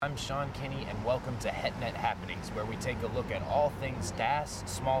I'm Sean Kinney, and welcome to HetNet Happenings, where we take a look at all things DAS,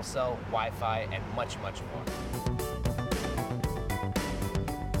 small cell, Wi-Fi, and much, much more.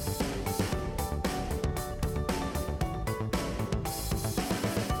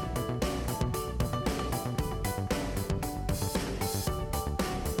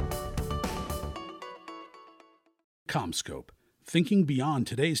 CommScope, thinking beyond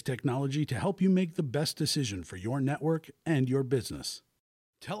today's technology to help you make the best decision for your network and your business.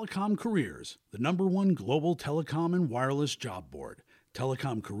 Telecom Careers, the #1 global telecom and wireless job board,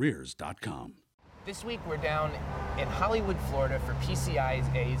 telecomcareers.com. This week we're down in Hollywood, Florida for PCIA's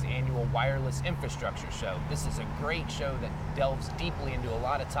annual Wireless Infrastructure Show. This is a great show that delves deeply into a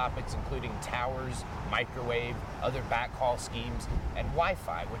lot of topics, including towers, microwave, other backhaul schemes, and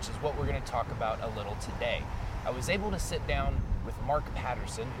Wi-Fi, which is what we're going to talk about a little today. I was able to sit down with Mark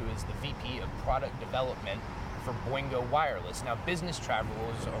Patterson, who is the VP of Product Development for Boingo Wireless. Now, business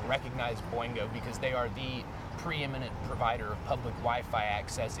travelers recognize Boingo because they are the preeminent provider of public Wi-Fi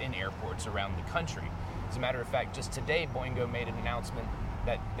access in airports around the country. As a matter of fact, just today, Boingo made an announcement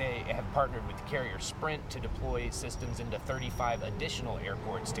that they have partnered with carrier Sprint to deploy systems into 35 additional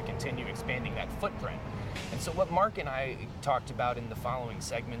airports to continue expanding that footprint. And so what Mark and I talked about in the following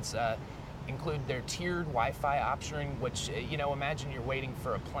segments include their tiered Wi-Fi option, which, imagine you're waiting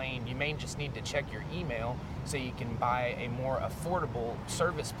for a plane. You may just need to check your email so you can buy a more affordable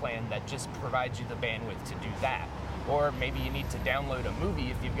service plan that just provides you the bandwidth to do that. Or maybe you need to download a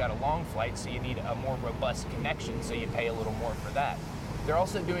movie if you've got a long flight, so you need a more robust connection, so you pay a little more for that. They're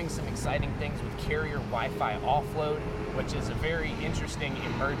also doing some exciting things with carrier Wi-Fi offload, which is a very interesting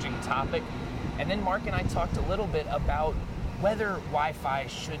emerging topic. And then Mark and I talked a little bit about whether Wi-Fi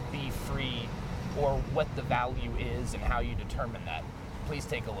should be free or what the value is and how you determine that. Please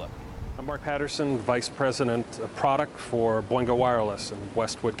take a look. I'm Mark Patterson, Vice President of Product for Boingo Wireless in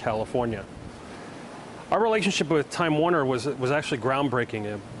Westwood, California. Our relationship with Time Warner was actually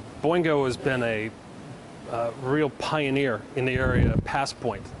groundbreaking. Boingo has been a real pioneer in the area of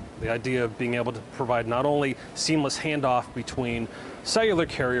Passpoint. The idea of being able to provide not only seamless handoff between cellular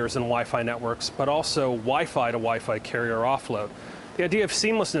carriers and Wi-Fi networks, but also Wi-Fi to Wi-Fi carrier offload. The idea of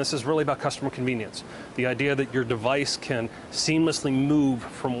seamlessness is really about customer convenience. The idea that your device can seamlessly move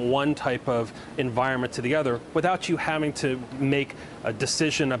from one type of environment to the other without you having to make a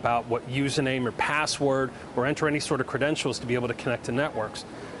decision about what username or password or enter any sort of credentials to be able to connect to networks.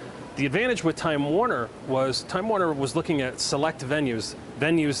 The advantage with Time Warner was looking at select venues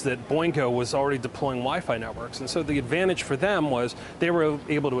that Boingo was already deploying Wi-Fi networks. And so the advantage for them was they were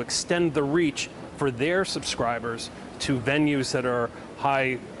able to extend the reach for their subscribers to venues that are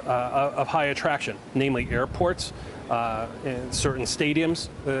of high attraction, namely airports, and certain stadiums,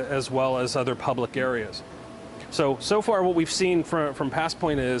 as well as other public areas. So far what we've seen from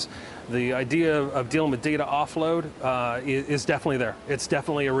Passpoint is the idea of dealing with data offload is definitely there. It's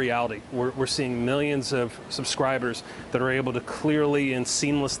definitely a reality. We're seeing millions of subscribers that are able to clearly and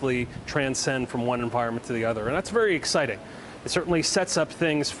seamlessly transcend from one environment to the other, and that's very exciting. It certainly sets up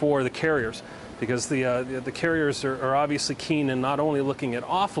things for the carriers, because the carriers are obviously keen in not only looking at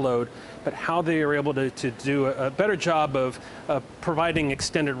offload, but how they are able to do a better job of providing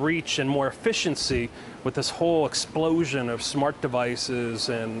extended reach and more efficiency with this whole explosion of smart devices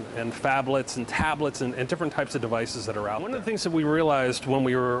and phablets and tablets and different types of devices that are out there. One of the things that we realized when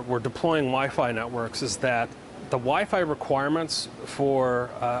we were deploying Wi-Fi networks is that the Wi-Fi requirements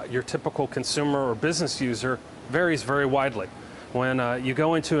for your typical consumer or business user varies very widely. When you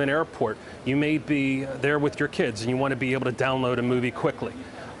go into an airport, you may be there with your kids and you want to be able to download a movie quickly.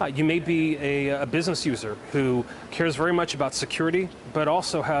 You may be a business user who cares very much about security, but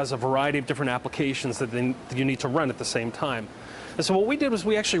also has a variety of different applications that you need to run at the same time. And so what we did was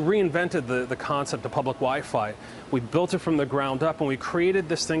we actually reinvented the concept of public Wi-Fi. We built it from the ground up, and we created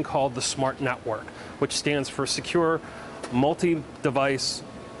this thing called the Smart Network, which stands for Secure, Multi-Device,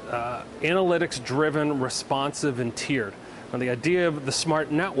 Analytics-Driven, Responsive, and Tiered. And the idea of the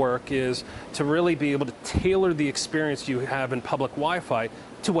Smart Network is to really be able to tailor the experience you have in public Wi-Fi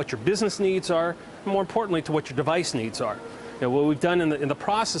to what your business needs are, and more importantly, to what your device needs are. What we've done in the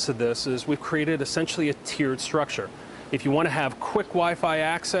process of this is we've created essentially a tiered structure. If you want to have quick Wi-Fi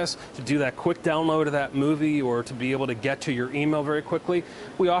access to do that quick download of that movie or to be able to get to your email very quickly,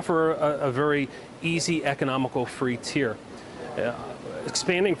 we offer a very easy, economical, free tier.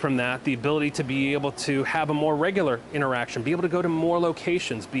 Expanding from that, the ability to be able to have a more regular interaction, be able to go to more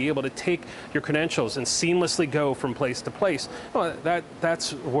locations, be able to take your credentials and seamlessly go from place to place. Well,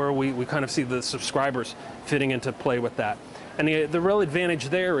 that's where we kind of see the subscribers fitting into play with that. And the real advantage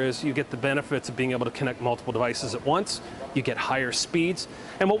there is you get the benefits of being able to connect multiple devices at once, you get higher speeds,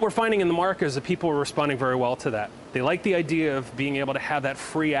 and what we're finding in the market is that people are responding very well to that. They like the idea of being able to have that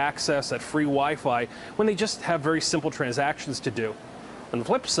free access, that free Wi-Fi, when they just have very simple transactions to do. On the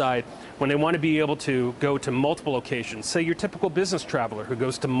flip side, when they want to be able to go to multiple locations, say your typical business traveler who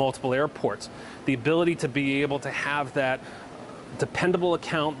goes to multiple airports, the ability to be able to have that dependable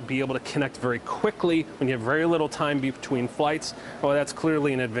account, be able to connect very quickly when you have very little time between flights, well, that's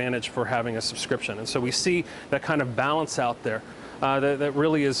clearly an advantage for having a subscription. And so we see that kind of balance out there that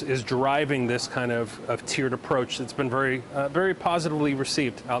really is driving this kind of tiered approach that's been very positively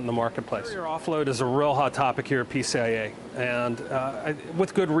received out in the marketplace. Carrier offload is a real hot topic here at PCIA, and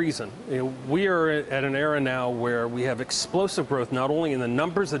with good reason. We are at an era now where we have explosive growth, not only in the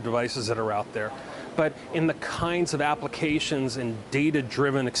numbers of devices that are out there, but in the kinds of applications and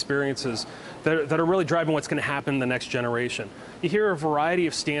data-driven experiences that are really driving what's going to happen in the next generation. You hear a variety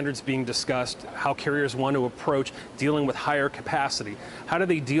of standards being discussed, how carriers want to approach dealing with higher capacity. How do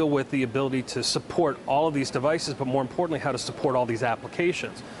they deal with the ability to support all of these devices, but more importantly, how to support all these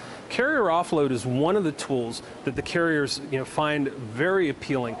applications? Carrier offload is one of the tools that the carriers find very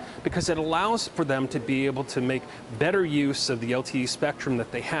appealing because it allows for them to be able to make better use of the LTE spectrum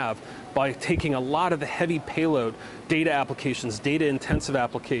that they have by taking a lot of the heavy payload data applications, data-intensive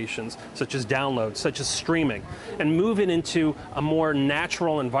applications, such as download, such as streaming, and move it into a more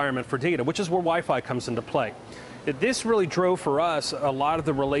natural environment for data, which is where Wi-Fi comes into play. This really drove for us a lot of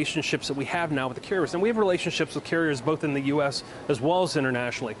the relationships that we have now with the carriers. And we have relationships with carriers both in the US as well as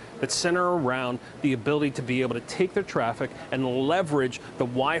internationally that center around the ability to be able to take their traffic and leverage the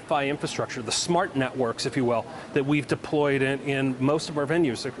Wi-Fi infrastructure, the smart networks, if you will, that we've deployed in most of our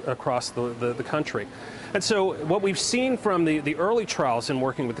venues across the country. And so what we've seen from the early trials in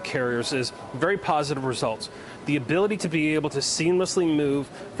working with the carriers is very positive results. The ability to be able to seamlessly move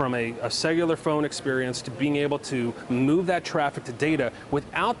from a cellular phone experience to being able to move that traffic to data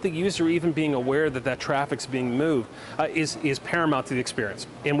without the user even being aware that that traffic's being moved is paramount to the experience.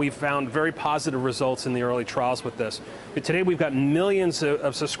 And we've found very positive results in the early trials with this. But today we've got millions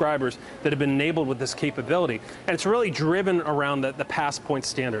of subscribers that have been enabled with this capability. And it's really driven around the PassPoint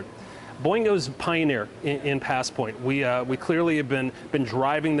standard. Boingo's pioneer in PassPoint. We clearly have been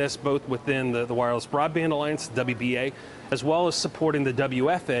driving this both within the Wireless Broadband Alliance, WBA, as well as supporting the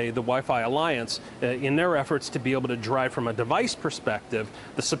WFA, the Wi-Fi Alliance, in their efforts to be able to drive from a device perspective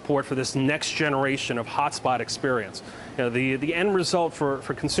the support for this next generation of hotspot experience. The end result for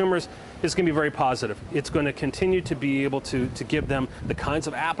consumers is going to be very positive. It's going to continue to be able to give them the kinds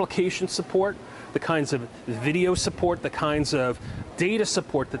of application support, the kinds of video support, the kinds of data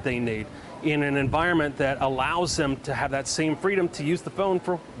support that they need in an environment that allows them to have that same freedom to use the phone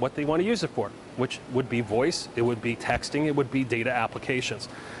for what they want to use it for, which would be voice, it would be texting, it would be data applications.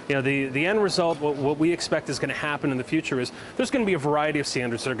 The end result, what we expect is going to happen in the future is there's going to be a variety of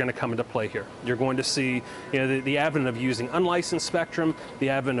standards that are going to come into play here. You're going to see the advent of using unlicensed spectrum, the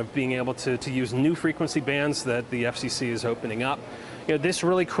advent of being able to use new frequency bands that the FCC is opening up. This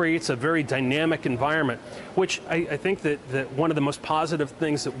really creates a very dynamic environment, which I think that one of the most positive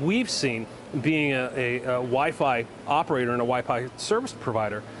things that we've seen being a Wi-Fi operator and a Wi-Fi service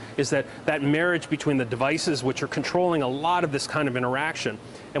provider is that marriage between the devices which are controlling a lot of this kind of interaction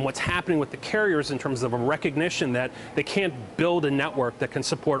and what's happening with the carriers in terms of a recognition that they can't build a network that can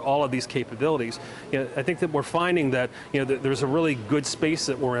support all of these capabilities. I think that we're finding that that there's a really good space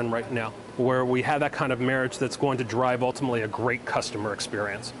that we're in right now where we have that kind of marriage that's going to drive ultimately a great customer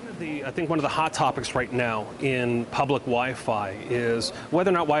experience. I think one of the hot topics right now in public Wi-Fi is whether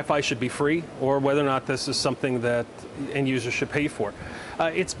or not Wi-Fi should be free or whether or not this is something that end users should pay for.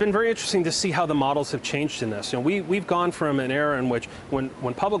 It's been very interesting to see how the models have changed in this. We've gone from an era in which when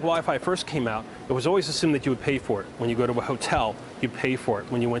public Wi-Fi first came out, it was always assumed that you would pay for it. When you go to a hotel, you'd pay for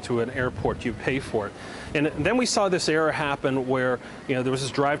it. When you went to an airport, you'd pay for it. And then we saw this era happen where there was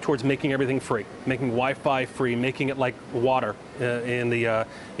this drive towards making everything free, making Wi-Fi free, making it like water in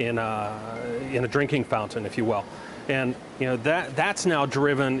a drinking fountain, if you will. And that's now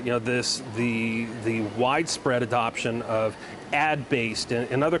driven the widespread adoption of ad-based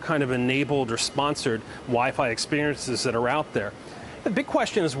and other kind of enabled or sponsored Wi-Fi experiences that are out there. The big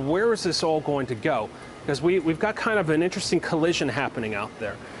question is, where is this all going to go? Because we've got kind of an interesting collision happening out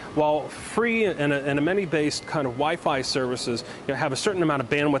there. While free and amenity-based kind of Wi-Fi services have a certain amount of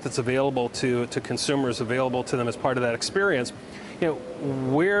bandwidth that's available to consumers, available to them as part of that experience,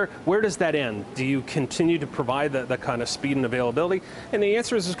 where does that end? Do you continue to provide that kind of speed and availability? And the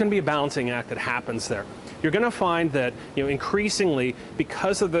answer is there's going to be a balancing act that happens there. You're going to find that increasingly,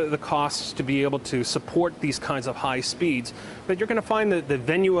 because of the costs to be able to support these kinds of high speeds, that you're going to find that the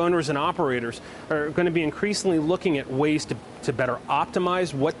venue owners and operators are going to be increasingly looking at ways to better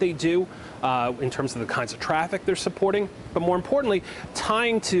optimize what they do in terms of the kinds of traffic they're supporting, but more importantly,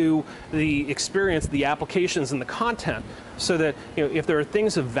 tying to the experience, the applications, and the content, so that if there are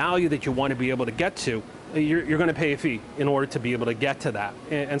things of value that you want to be able to get to, you're going to pay a fee in order to be able to get to that.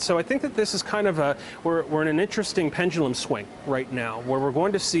 And so I think that this is kind of we're in an interesting pendulum swing right now, where we're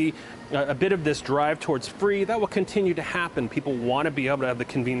going to see a bit of this drive towards free. That will continue to happen. People want to be able to have the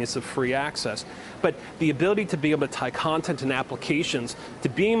convenience of free access. But the ability to be able to tie content and applications to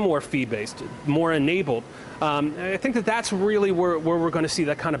being more fee-based, more enabled, I think that that's really where we're going to see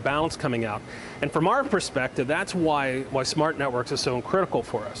that kind of balance coming out. And from our perspective, that's why smart networks is so critical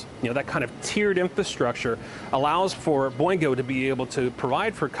for us. That kind of tiered infrastructure allows for Boingo to be able to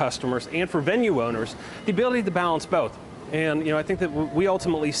provide for customers and for venue owners the ability to balance both. And I think that we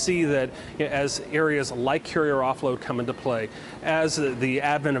ultimately see that as areas like carrier offload come into play, as the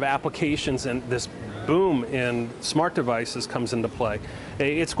advent of applications and this boom in smart devices comes into play,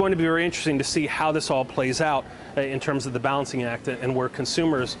 it's going to be very interesting to see how this all plays out in terms of the balancing act and where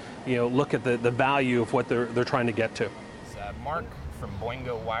consumers look at the value of what they're trying to get to. Mark from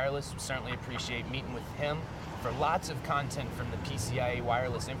Boingo Wireless, certainly appreciate meeting with him. For lots of content from the PCIe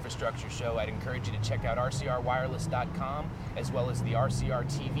Wireless Infrastructure Show, I'd encourage you to check out rcrwireless.com, as well as the RCR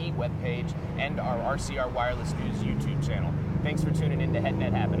TV webpage and our RCR Wireless News YouTube channel. Thanks for tuning in to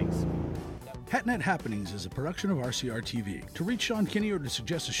HetNet Happenings. HetNet Happenings is a production of RCR TV. To reach Sean Kinney or to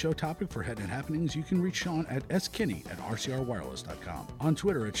suggest a show topic for HetNet Happenings, you can reach Sean at skinney@rcrwireless.com. On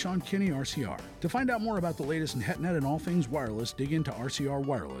Twitter at Sean Kinney RCR. To find out more about the latest in HetNet and all things wireless, dig into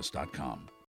rcrwireless.com.